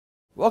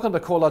Welcome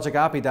to CoreLogic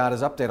RP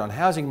Data's update on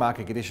housing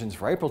market conditions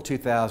for April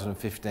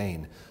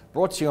 2015,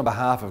 brought to you on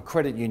behalf of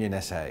Credit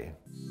Union SA.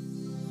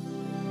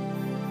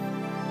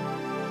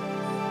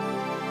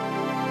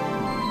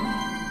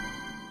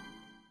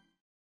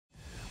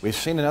 We've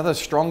seen another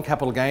strong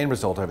capital gain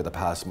result over the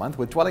past month,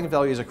 with dwelling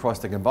values across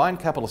the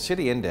combined capital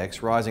city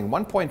index rising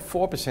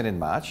 1.4% in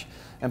March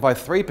and by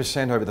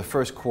 3% over the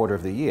first quarter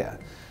of the year.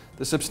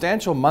 The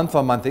substantial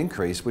month-on-month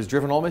increase was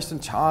driven almost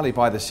entirely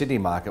by the Sydney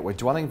market, where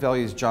dwelling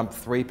values jumped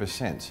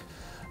 3%.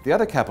 The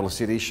other capital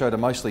cities showed a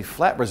mostly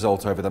flat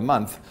result over the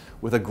month,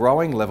 with a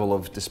growing level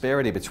of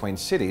disparity between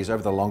cities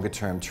over the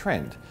longer-term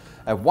trend.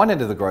 At one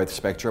end of the growth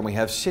spectrum, we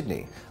have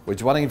Sydney, where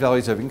dwelling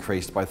values have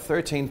increased by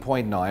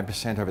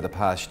 13.9% over the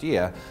past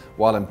year,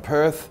 while in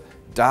Perth,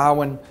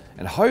 Darwin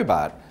and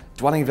Hobart,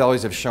 dwelling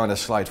values have shown a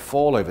slight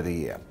fall over the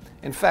year.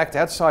 In fact,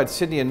 outside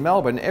Sydney and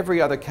Melbourne,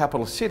 every other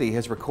capital city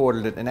has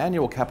recorded an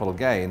annual capital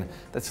gain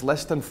that's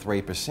less than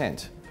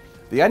 3%.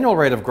 The annual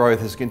rate of growth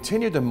has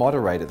continued to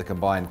moderate at the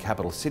combined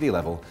capital city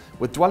level,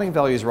 with dwelling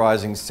values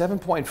rising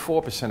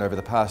 7.4% over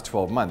the past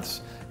 12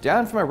 months,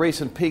 down from a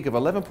recent peak of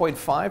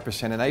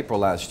 11.5% in April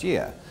last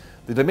year.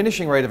 The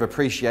diminishing rate of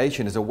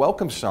appreciation is a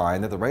welcome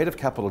sign that the rate of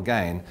capital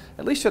gain,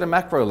 at least at a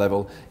macro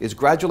level, is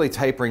gradually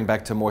tapering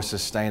back to more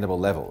sustainable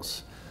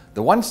levels.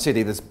 The one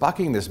city that's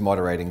bucking this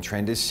moderating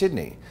trend is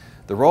Sydney.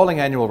 The rolling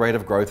annual rate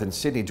of growth in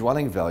Sydney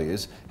dwelling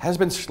values has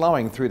been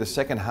slowing through the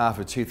second half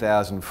of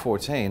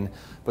 2014,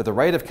 but the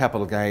rate of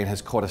capital gain has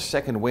caught a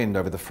second wind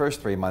over the first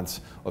 3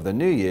 months of the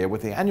new year,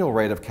 with the annual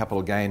rate of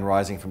capital gain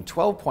rising from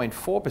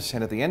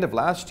 12.4% at the end of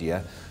last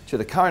year to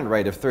the current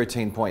rate of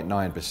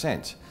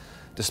 13.9%.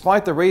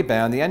 Despite the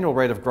rebound, the annual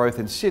rate of growth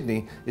in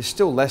Sydney is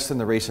still less than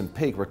the recent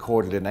peak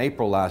recorded in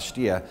April last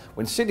year,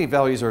 when Sydney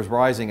values are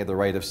rising at the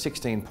rate of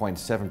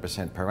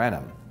 16.7% per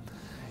annum.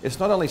 It's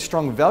not only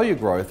strong value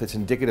growth that's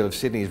indicative of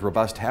Sydney's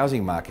robust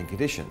housing market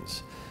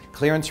conditions.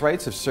 Clearance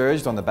rates have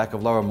surged on the back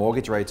of lower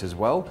mortgage rates as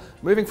well,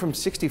 moving from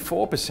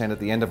 64% at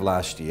the end of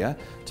last year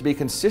to be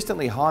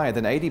consistently higher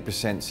than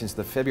 80% since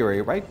the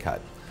February rate cut.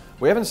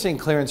 We haven't seen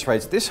clearance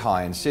rates this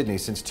high in Sydney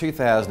since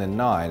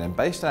 2009, and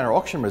based on our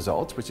auction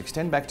results, which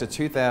extend back to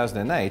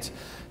 2008,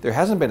 there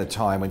hasn't been a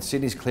time when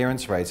Sydney's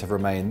clearance rates have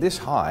remained this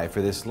high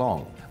for this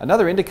long.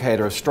 Another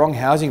indicator of strong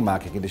housing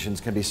market conditions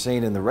can be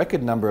seen in the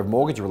record number of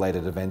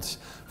mortgage-related events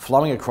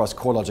flowing across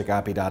CoreLogic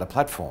RP Data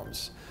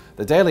platforms.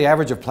 The daily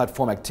average of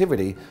platform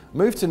activity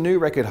moved to new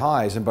record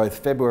highs in both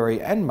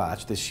February and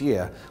March this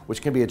year,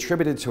 which can be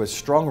attributed to a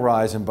strong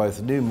rise in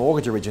both new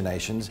mortgage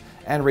originations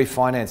and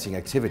refinancing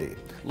activity.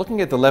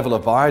 Looking at the level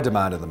of buyer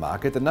demand in the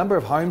market, the number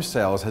of home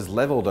sales has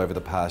leveled over the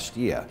past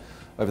year.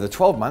 Over the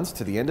 12 months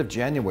to the end of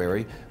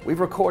January, we've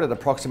recorded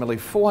approximately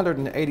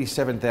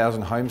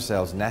 487,000 home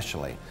sales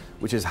nationally,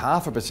 which is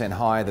 0.5%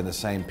 higher than the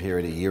same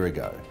period a year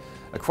ago.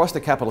 Across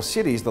the capital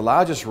cities, the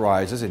largest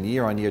rises in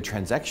year-on-year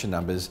transaction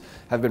numbers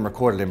have been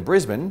recorded in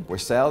Brisbane, where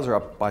sales are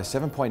up by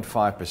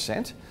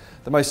 7.5%.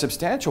 The most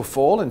substantial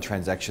fall in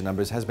transaction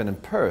numbers has been in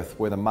Perth,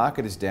 where the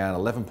market is down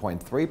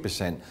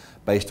 11.3%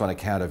 based on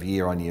account of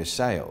year-on-year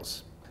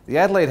sales. The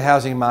Adelaide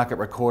housing market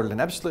recorded an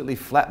absolutely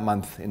flat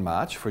month in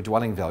March for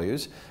dwelling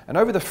values, and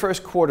over the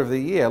first quarter of the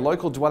year,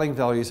 local dwelling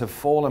values have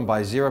fallen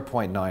by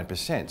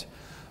 0.9%.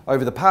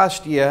 Over the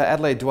past year,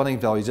 Adelaide dwelling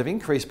values have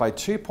increased by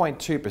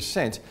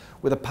 2.2%,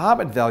 with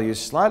apartment values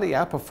slightly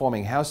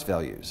outperforming house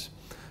values.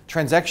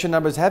 Transaction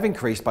numbers have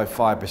increased by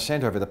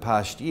 5% over the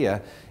past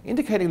year,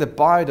 indicating that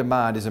buyer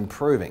demand is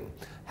improving.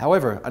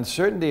 However,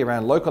 uncertainty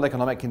around local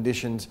economic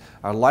conditions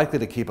are likely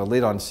to keep a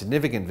lid on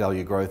significant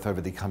value growth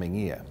over the coming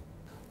year.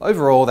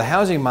 Overall, the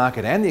housing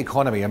market and the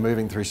economy are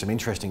moving through some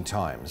interesting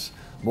times.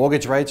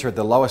 Mortgage rates are at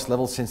the lowest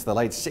level since the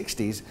late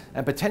 60s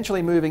and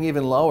potentially moving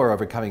even lower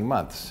over coming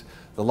months.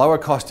 The lower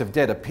cost of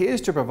debt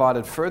appears to have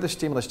provided further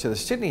stimulus to the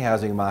Sydney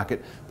housing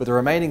market, but the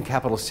remaining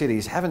capital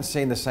cities haven't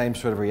seen the same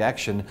sort of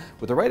reaction,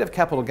 with the rate of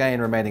capital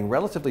gain remaining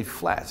relatively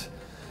flat.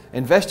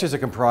 Investors are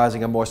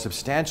comprising a more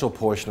substantial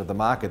portion of the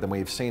market than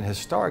we've seen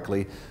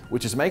historically,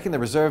 which is making the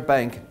Reserve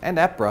Bank and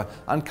APRA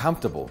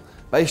uncomfortable.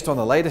 Based on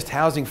the latest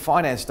housing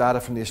finance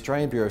data from the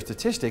Australian Bureau of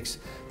Statistics,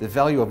 the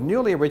value of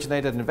newly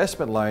originated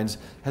investment loans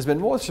has been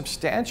more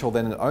substantial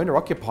than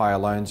owner-occupier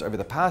loans over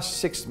the past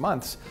 6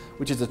 months,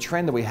 which is a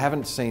trend that we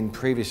haven't seen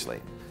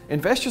previously.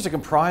 Investors are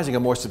comprising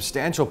a more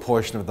substantial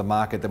portion of the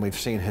market than we've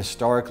seen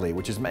historically,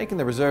 which is making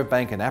the Reserve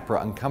Bank and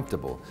APRA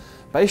uncomfortable.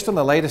 Based on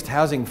the latest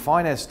housing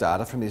finance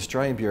data from the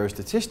Australian Bureau of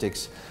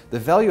Statistics, the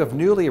value of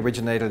newly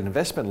originated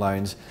investment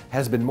loans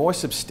has been more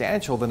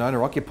substantial than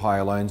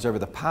owner-occupier loans over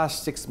the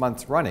past 6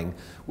 months running,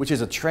 which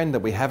is a trend that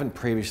we haven't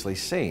previously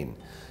seen.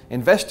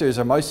 Investors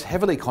are most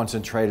heavily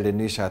concentrated in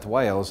New South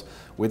Wales,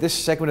 where this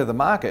segment of the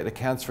market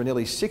accounts for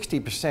nearly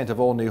 60% of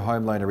all new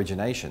home loan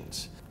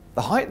originations.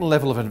 The heightened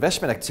level of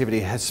investment activity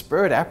has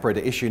spurred APRA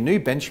to issue new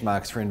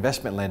benchmarks for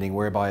investment lending,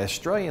 whereby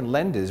Australian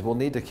lenders will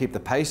need to keep the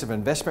pace of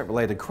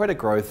investment-related credit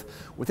growth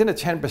within a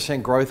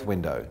 10% growth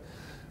window.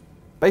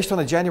 Based on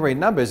the January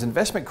numbers,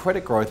 investment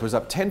credit growth was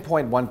up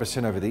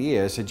 10.1% over the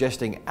year,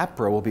 suggesting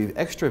APRA will be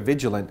extra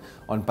vigilant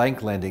on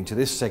bank lending to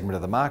this segment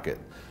of the market.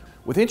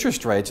 With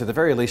interest rates at the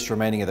very least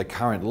remaining at the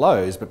current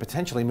lows, but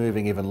potentially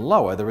moving even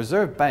lower, the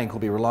Reserve Bank will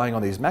be relying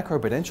on these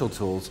macroprudential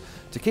tools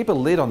to keep a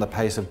lid on the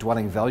pace of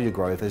dwelling value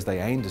growth as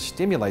they aim to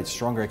stimulate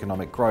stronger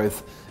economic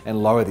growth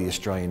and lower the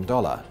Australian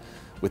dollar.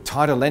 With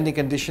tighter lending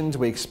conditions,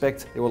 we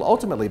expect it will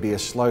ultimately be a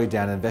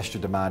slowdown in investor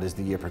demand as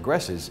the year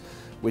progresses,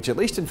 which at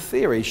least in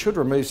theory should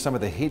remove some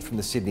of the heat from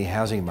the Sydney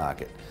housing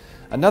market.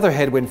 Another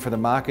headwind for the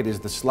market is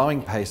the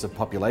slowing pace of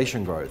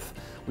population growth,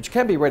 which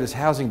can be read as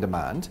housing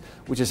demand,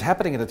 which is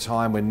happening at a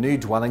time when new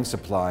dwelling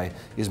supply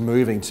is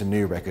moving to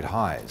new record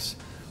highs.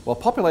 While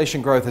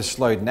population growth has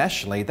slowed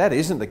nationally, that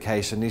isn't the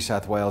case in New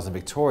South Wales and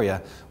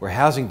Victoria, where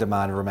housing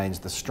demand remains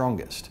the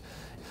strongest.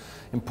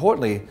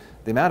 Importantly,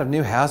 the amount of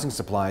new housing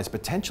supply is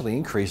potentially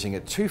increasing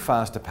at too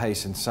fast a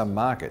pace in some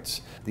markets.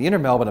 The inner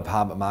Melbourne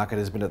apartment market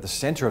has been at the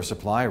centre of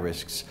supply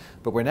risks,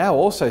 but we're now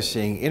also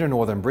seeing inner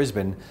northern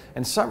Brisbane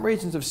and some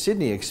regions of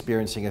Sydney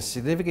experiencing a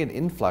significant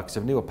influx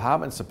of new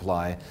apartment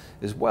supply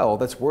as well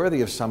that's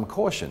worthy of some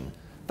caution.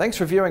 Thanks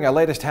for viewing our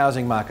latest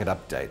housing market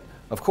update.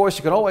 Of course,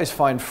 you can always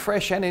find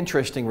fresh and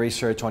interesting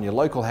research on your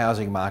local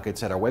housing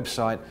markets at our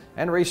website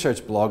and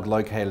research blog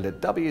located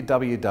at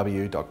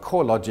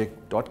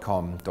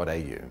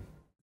www.corelogic.com.au.